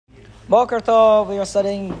Boker Tov, we are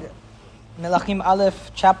studying Melakhim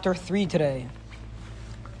Aleph, chapter 3 today.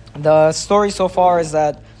 The story so far is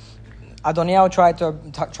that Adoniyahu tried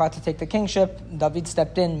to take the kingship. David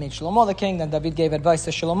stepped in, made Shlomo the king. Then David gave advice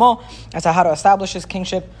to Shlomo as to how to establish his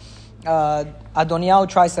kingship. Adoniyahu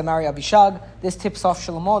tries to marry Abishag. This tips off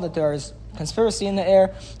Shlomo that there is conspiracy in the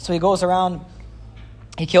air. So he goes around,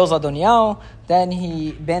 he kills Adoniyahu. Then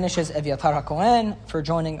he banishes Eviatar HaKohen for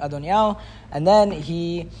joining Adoniyahu. And then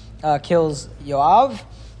he kills Yoav.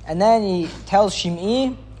 And then he tells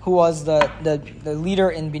Shimei, who was the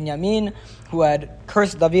leader in Binyamin, who had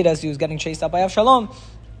cursed David as he was getting chased out by Avshalom.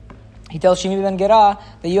 He tells Shimei ben Gera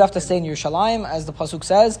that you have to stay in Yerushalayim, as the pasuk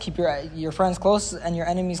says, keep your friends close and your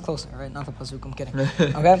enemies closer. Right? Not the pasuk, I'm kidding.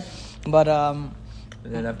 Okay? But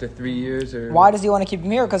and then after 3 years, why does he want to keep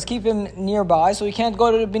him here? Because keep him nearby so he can't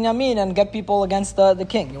go to Binyamin and get people against the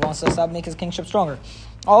king. He wants to make his kingship stronger.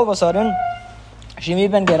 All of a sudden, Shimei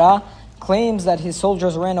ben Gera claims that his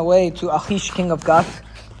soldiers ran away to Achish, king of Gath,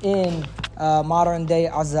 in modern day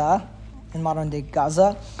Gaza,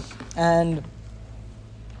 and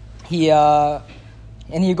he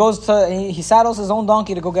saddles his own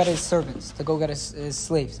donkey to go get his servants, to go get his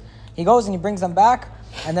slaves. He goes and he brings them back,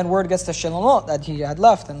 and then word gets to Shlomo that he had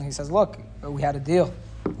left, and he says, "Look, we had a deal.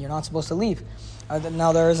 You're not supposed to leave."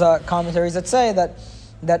 Now there's commentaries that say that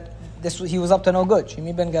he was up to no good.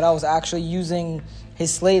 Shimei ben Gera was actually using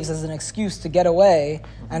his slaves as an excuse to get away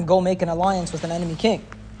and go make an alliance with an enemy king.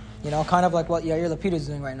 Kind of like what Yair Lapid is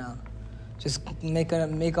doing right now. Just make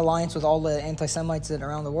alliance with all the anti-Semites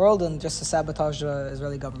around the world and just to sabotage the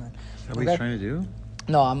Israeli government. Is that what he's trying to do?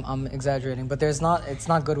 No, I'm exaggerating, but it's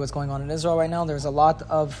not good what's going on in Israel right now. There's a lot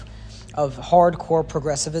of hardcore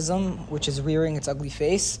progressivism, which is rearing its ugly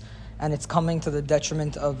face, and it's coming to the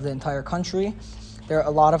detriment of the entire country. There are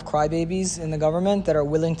a lot of crybabies in the government that are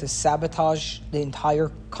willing to sabotage the entire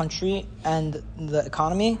country and the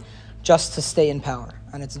economy just to stay in power.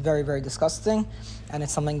 And it's very, very disgusting, and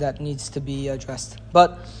it's something that needs to be addressed.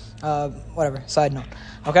 But, whatever, side note.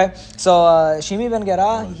 Okay? So, Shimei ben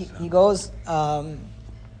Gera, he goes,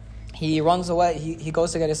 he runs away, he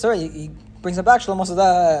goes to get his sword, he brings it back. Shlomo says,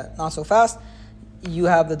 not so fast. You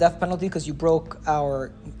have the death penalty because you broke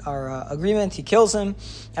our agreement. He kills him.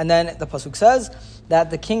 And then the pasuk says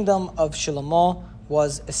that the kingdom of Shlomo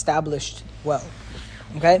was established well.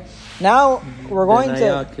 Okay? Now, we're going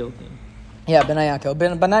Benaiah killed him. Yeah, Benaiah killed.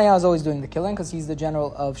 Benaiah is always doing the killing because he's the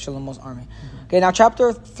general of Shlomo's army. Okay, now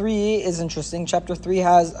chapter 3 is interesting. Chapter 3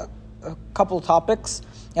 has a couple topics.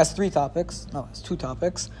 It has 3 topics. No, it's 2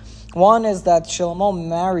 topics. One is that Shlomo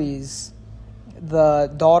marries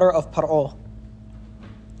the daughter of Paro,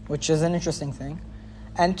 which is an interesting thing.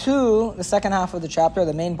 And 2, the second half of the chapter,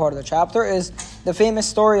 the main part of the chapter, is the famous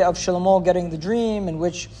story of Shlomo getting the dream in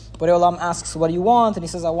which Borei Olam asks, "What do you want?" And he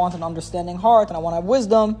says, "I want an understanding heart and I want to have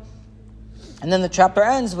wisdom." And then the chapter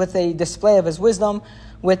ends with a display of his wisdom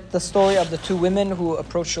with the story of the 2 women who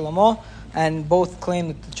approach Shlomo and both claim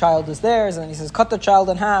that the child is theirs. And he says, "Cut the child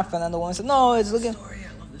in half." And then the woman said, "No, it's looking."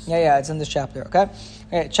 Yeah, it's in this chapter. Okay,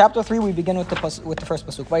 chapter 3. We begin with the first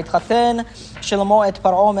pasuk. Vayitchaten Shlomo et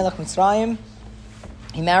Paro melech Mitzrayim.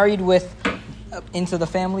 He married into the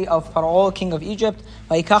family of Paro, king of Egypt.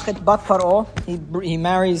 Vayikach et bat Paro. He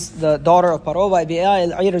marries the daughter of Paro.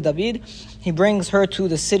 Vaybi'ah el ir David. He brings her to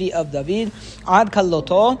the city of David. Ad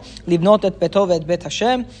kaloto libnot et beto ve'et bet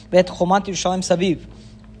Hashem ve'et chomat Yerushalayim saviv.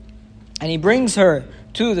 And he brings her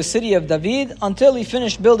to the city of David until he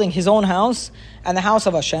finished building his own house and the house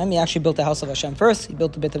of Hashem. He actually built the house of Hashem first. He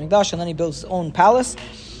built the Beit HaMikdash, and then he built his own palace.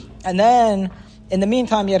 And then, in the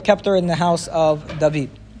meantime, he had kept her in the house of David.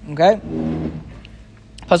 Okay?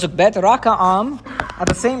 Pasuk bet, Raka'am, at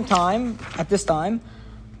this time,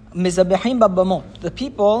 Mizabehim b'bamot. The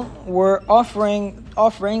people were offering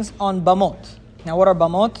offerings on bamot. Now, what are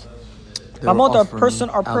bamot? Bamot are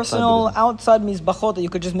personal outside mizbachot that you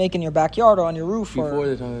could just make in your backyard or on your roof or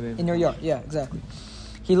in your yard. Yeah, exactly.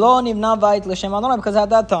 Because at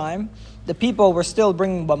that time, the people were still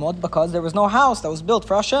bringing bamot because there was no house that was built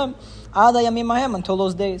for Hashem until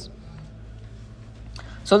those days.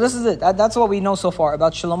 So this is it. That's what we know so far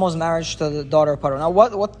about Shlomo's marriage to the daughter of Paro. Now,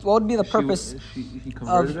 what would be the purpose he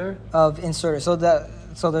converted her? Of inserting? So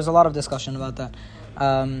there's a lot of discussion about that.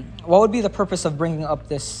 What would be the purpose of bringing up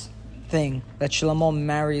this thing that Shlomo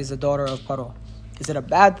marries the daughter of Paro? Is it a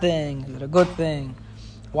bad thing? Is it a good thing?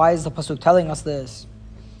 Why is the pasuk telling us this?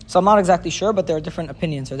 So I'm not exactly sure, but there are different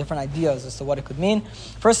opinions or different ideas as to what it could mean.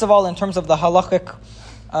 First of all, in terms of the halachic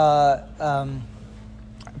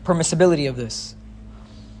permissibility of this.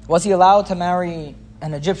 Was he allowed to marry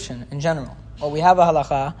an Egyptian in general? Well, we have a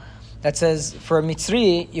halacha that says for a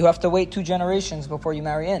Mitzri, you have to wait 2 generations before you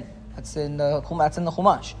marry in. That's in the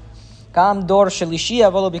Chumash. Kam dor shelishi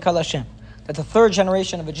avalo bikal Hashem. That the third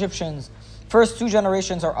generation of Egyptians, first two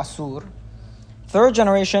generations are Asur. Third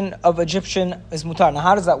generation of Egyptian is Mutar. Now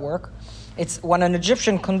how does that work? It's when an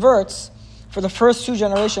Egyptian converts, for the first two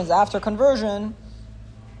generations after conversion,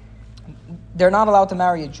 they're not allowed to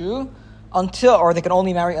marry a Jew or they can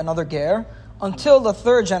only marry another ger, until the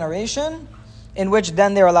third generation, in which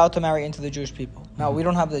then they're allowed to marry into the Jewish people. Now, we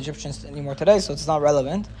don't have the Egyptians anymore today, so it's not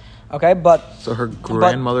relevant. Okay, So her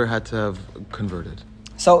grandmother had to have converted.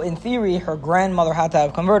 So in theory, her grandmother had to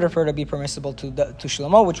have converted for her to be permissible to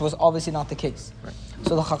Shlomo, which was obviously not the case. Right.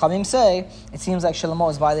 So the Chachamim say, it seems like Shlomo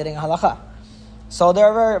is violating a halakha. So there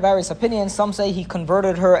are various opinions. Some say he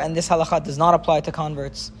converted her and this halakha does not apply to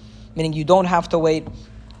converts, meaning you don't have to wait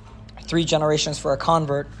 3 generations for a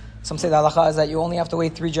convert. Some say the halakha is that you only have to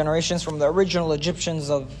wait 3 generations from the original Egyptians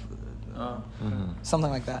of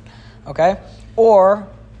something like that. Okay? Or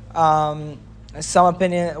one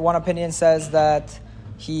opinion says that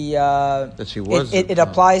that she was. It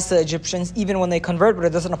applies to Egyptians even when they convert, but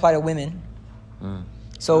it doesn't apply to women.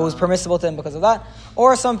 So it was permissible to him because of that.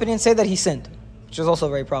 Or some opinions say that he sinned, which is also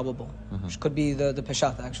very probable. Which could be the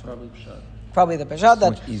Peshat, actually. Probably the Peshat.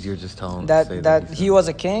 It's much easier just tell him that he was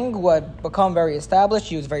a king who had become very established.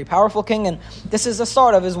 He was a very powerful king, and this is the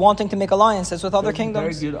start of his wanting to make alliances with other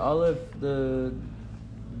kingdoms. Very good. Olive, the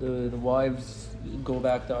wives go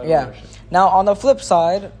back to worship. Now on the flip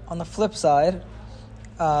side,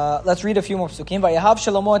 let's read a few more psukim. Vayahav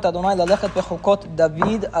Shlomo et Adonai lalechet bechukot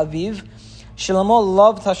David aviv. Shlomo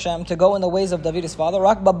loved Hashem to go in the ways of David his father.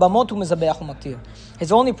 Rak bamot u'mizabeach u'maktir.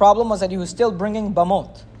 His only problem was that he was still bringing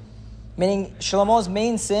bamot. Meaning Shlomo's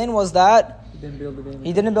main sin was that he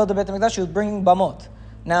didn't build the Beit HaMikdash, he was bringing bamot.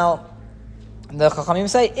 Now, the Chachamim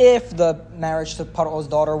say if the marriage to Paro's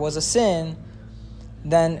daughter was a sin,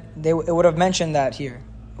 then it would have mentioned that here.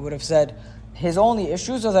 It would have said his only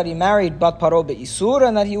issues was that he married Bat Paro be'isur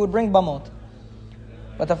and that he would bring bamot.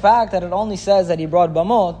 But the fact that it only says that he brought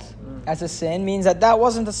bamot as a sin means that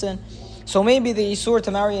wasn't a sin. So maybe the isur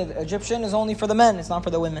to marry an Egyptian is only for the men, it's not for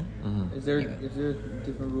the women. Is there a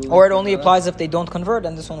different ruling? Or it only applies if they don't convert,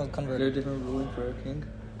 and this one will convert. Is there a different ruling for a king?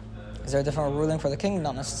 Is there a different ruling for the king?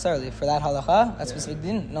 Not necessarily. For that halakha, that specific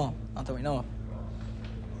din? No, not that we know of.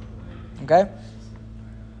 Okay?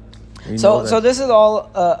 So this is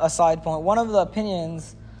all a side point. One of the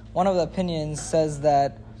opinions says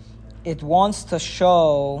that it wants to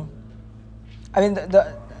show. I mean,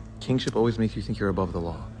 the kingship always makes you think you're above the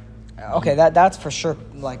law. Okay, that's for sure.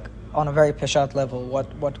 Like on a very peshat level,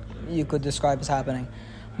 what you could describe as happening,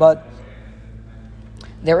 but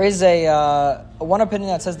there is a one opinion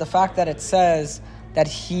that says the fact that it says that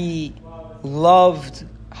he loved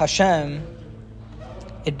Hashem,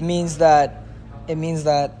 it means that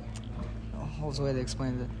what was the way they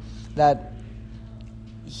explained it? That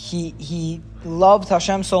he loved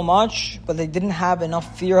Hashem so much, but they didn't have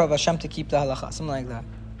enough fear of Hashem to keep the halakha, something like that.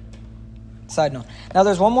 Side note. Now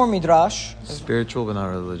there's one more midrash. Spiritual but not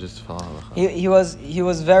religious to follow halakha. He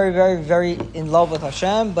was very, very, very in love with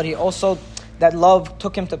Hashem, but he also, that love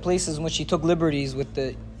took him to places in which he took liberties with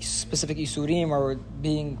the specific isurim or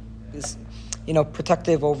being,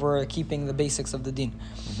 protective over keeping the basics of the deen.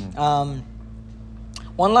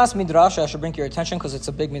 One last midrash I should bring to your attention because it's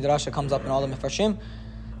a big midrash that comes up in all the Mefarshim.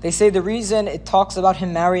 They say the reason it talks about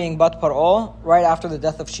him marrying Bat Par'o right after the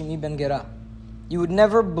death of Shimi ben Gera. You would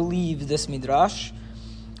never believe this midrash,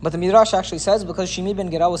 but the midrash actually says because Shimi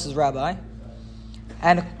ben Gera was his rabbi,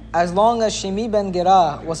 and as long as Shimi ben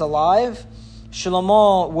Gera was alive,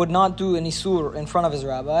 Shlomo would not do an isur in front of his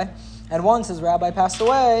rabbi, and once his rabbi passed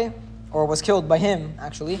away, or was killed by him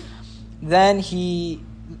actually, then he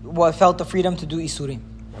felt the freedom to do isurim.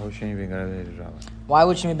 Why would Shimi ben Gera be his rabbi? Why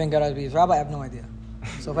would Shimi ben Gera be his rabbi? I have no idea.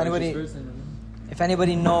 So if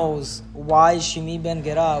anybody knows why Shimi ben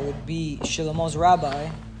Gera would be Shlomo's rabbi,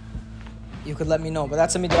 you could let me know. But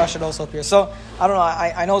that's a midrash that also appears. So, I don't know,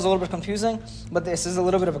 I know it's a little bit confusing, but this is a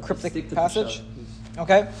little bit of a cryptic passage.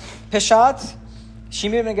 Okay? Peshat,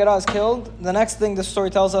 Shimi ben Gera is killed. The next thing the story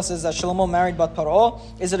tells us is that Shlomo married Bat Paro.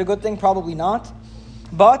 Is it a good thing? Probably not.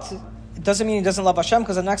 But it doesn't mean he doesn't love Hashem,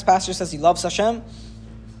 because the next passage says he loves Hashem.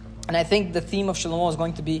 And I think the theme of Shlomo is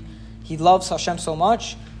going to be he loves Hashem so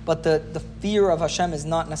much, but the fear of Hashem is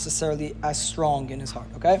not necessarily as strong in his heart,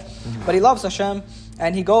 okay? But he loves Hashem,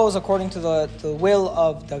 and he goes according to the will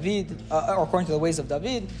of David, or according to the ways of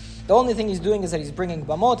David. The only thing he's doing is that he's bringing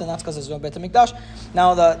bamot, and that's because there's no Beit HaMikdash.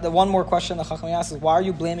 Now, the one more question the Chacham asks is, why are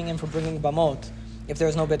you blaming him for bringing bamot if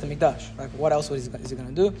there's no Beit HaMikdash? Like, what else is he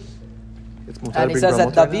going to do? And he says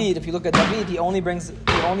that David, if you look at David, he only brings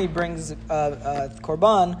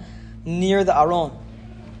korban near the Aron.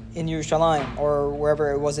 in Yerushalayim or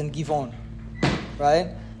wherever it was in Givon,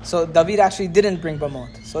 right? So David actually didn't bring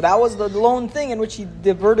Bamot. So that was the lone thing in which he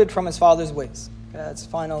diverted from his father's ways. That's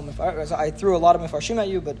final. So I threw a lot of Mefarshim at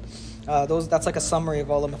you, but that's like a summary of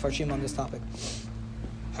all the Mefarshim on this topic.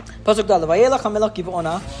 Pasuk Dal, Vayelach HaMelech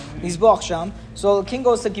Giv'ona, Nizboach Sham. So the king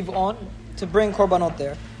goes to Giv'on to bring Korbanot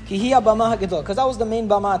there. Ki hi ha'bama ha'gedol, because that was the main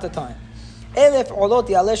bama at the time. Elef olot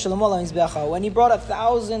yaleh Shlomo la'mizbeach. When he brought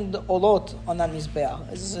 1,000 olot on that mizbeach.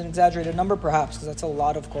 This is an exaggerated number, perhaps, because that's a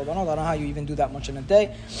lot of korbanot. I don't know how you even do that much in a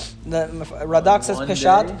day. The Radak says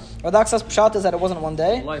Peshat. Radak says Peshat is that it wasn't one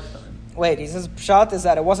day. Lifetime. Wait, he says Peshat is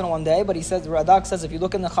that it wasn't one day, but he says Radak says if you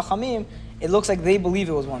look in the Chachamim, it looks like they believe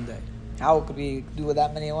it was one day. How could we do with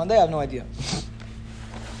that many in one day? I have no idea.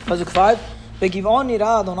 Pasuk 5. Begivon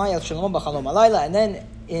nira Adonai el Shlomo b'chalom alayla, and then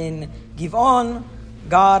in Givon,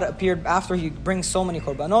 God appeared after he brings so many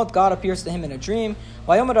korbanot. God appears to him in a dream.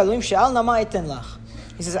 Vayomer Elohim she'al nama eten lach.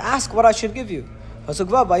 He says, ask what I should give you. Pasuk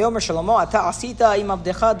vav. Vayomer Shlomo ata asita im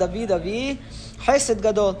avdecha David avi chesed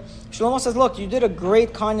gadol. Shlomo says, look, you did a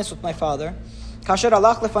great kindness with my father. Kasher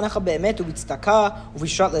alach lefanecha be'emet u'b'tzedakah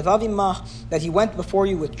u'v'yishrat levav imach, that he went before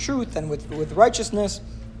you with truth and with righteousness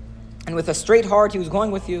and with a straight heart. He was going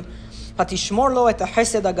with you. Patishmor lo et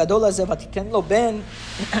ha'chesed hagadol hazeh v'titen lo ben.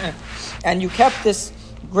 And you kept this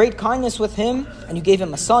great kindness with him, and you gave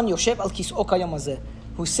him a son, Yoshev al kis'o kayom hazeh,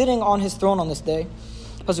 who's sitting on his throne on this day.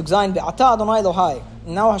 Pasuk Zayin, ve'ata Adonai Elohai.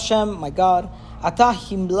 Now Hashem, my God, ata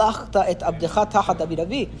himlachta et abdecha tachat David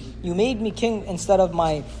avi. You made me king instead of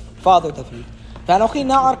my father David. Ve'anochi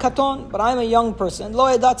na'ar katon, but I'm a young person. Lo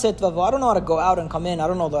edatzet vavo. I don't know how to go out and come in. I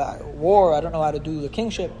don't know the war. I don't know how to do the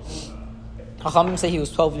kingship. Chachamim say he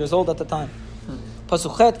was 12 years old at the time.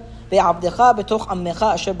 Pasuk Chet, ve'abdecha betoch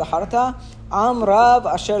ammecha asher b'harta am rav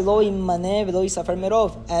asher lo yimane v'lo yisafer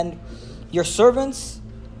merov. And your servants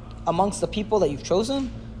amongst the people that you've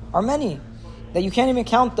chosen are many, that you can't even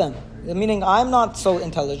count them. Meaning, I'm not so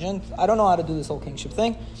intelligent. I don't know how to do this whole kingship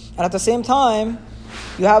thing. And at the same time,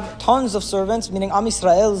 you have tons of servants, meaning Am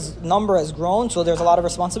Yisrael's number has grown, so there's a lot of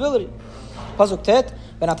responsibility. Pasuk Tet,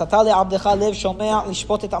 v'natata le'abdecha lev shomea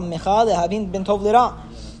lishpot et ammecha lehavin ben tov lira.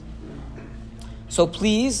 So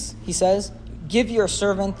please, he says, give your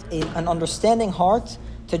servant an understanding heart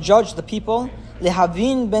to judge the people.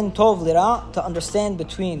 Lehavin ben tov lira, to understand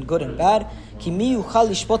between good and bad. Ki mi yuchal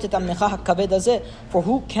lishpot et ammecha hakaved hazeh, for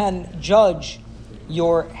who can judge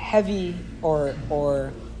your heavy or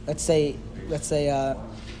let's say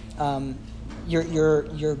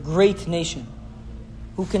your great nation?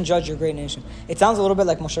 Who can judge your great nation? It sounds a little bit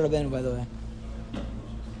like Moshe Rabbeinu, by the way.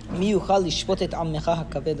 Mi yuchal lishpot et ammecha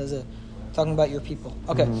hakaved hazeh. Talking about your people.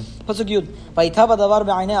 Okay. Pasuk Yud. Vayitav hadavar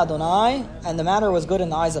be'aynei Adonai, and the matter was good in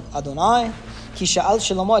the eyes of Adonai. Ki sha'al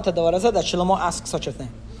Shlomo et hadavar hazeh, that Shlomo asked such a thing.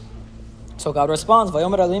 So God responds,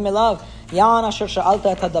 Vayomer Elohim elav, Yan asher sha'alta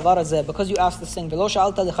et hadavar hazeh, because you asked this thing, V'lo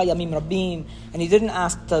sha'alta lecha yamim rabim, and you didn't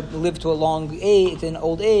ask to live to a long age, to an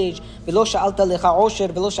old age. V'lo sha'alta lecha osher,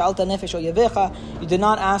 v'lo sha'alta nefesh oyevecha, you did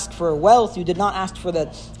not ask for wealth, you did not ask for the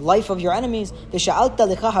life of your enemies.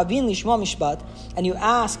 V'sha'alta lecha havin lishma mishpat, and you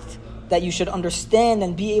asked that you should understand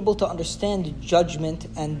and be able to understand judgment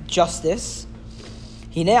and justice.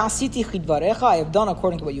 Hine asiti chidvarecha, I have done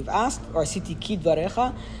according to what you've asked, or asiti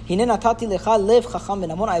kidvarecha. Hine natati lecha lev chacham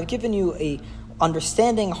ben amon, I have given you a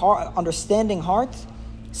understanding heart,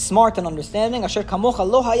 smart and understanding. Asher kamocha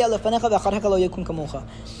lo haya lefanecha ve'acharecha lo yekun kamocha,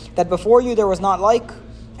 that before you there was not like,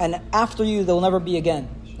 and after you there will never be again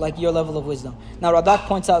like your level of wisdom. Now Radak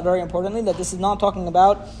points out very importantly that this is not talking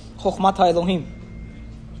about chokhmat ha'elohim.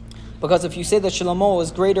 Because if you say that Shlomo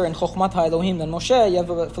is greater in Chokhmat HaElohim than Moshe, you have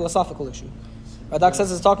a philosophical issue. Radak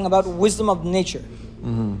says it's talking about wisdom of nature.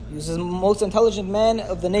 He was the most intelligent man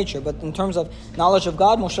of the nature, but in terms of knowledge of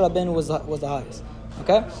God, Moshe Rabbeinu was the highest.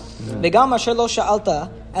 Okay? Begam asher lo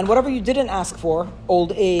sha'alta, and whatever you didn't ask for,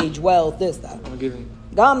 old age, wealth, this, that. I'm giving.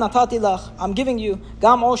 Gam natati lach, I'm giving you.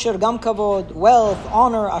 Gam osher, gam kavod, wealth,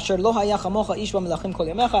 honor. Asher lo haya chamocha ish Melakhim kol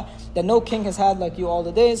yamecha, that no king has had like you all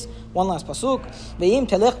the days. One last pasuk. Ve'im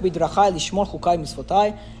telech bidrachai lishmor chukai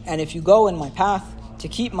mitzvotai, and if you go in my path to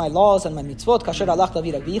keep my laws and my mitzvot, kasher alach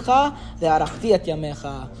David avicha ve'arachti et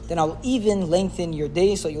yamecha, then I'll even lengthen your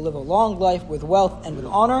days, so you live a long life with wealth and with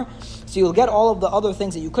honor. So you'll get all of the other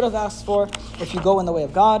things that you could have asked for if you go in the way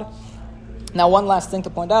of God. Now, one last thing to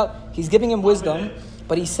point out: he's giving him wisdom.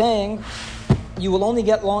 But he's saying, you will only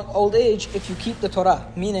get old age if you keep the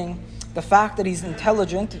Torah. Meaning, the fact that he's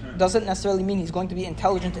intelligent doesn't necessarily mean he's going to be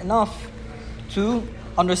intelligent enough to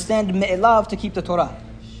understand me'elav to keep the Torah.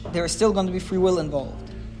 There is still going to be free will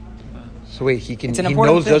involved. So wait, he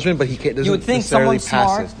knows judgment, but he doesn't you would think necessarily someone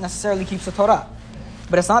pass smart it. necessarily keeps the Torah.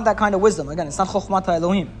 But it's not that kind of wisdom. Again, it's not chokhmat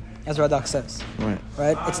ha'elohim. as Radak says.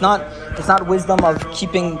 Right. It's not wisdom of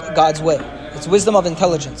keeping God's way. It's wisdom of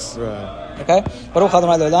intelligence. Right. Okay? Baruch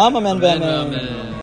Adonai Le'olam, amen.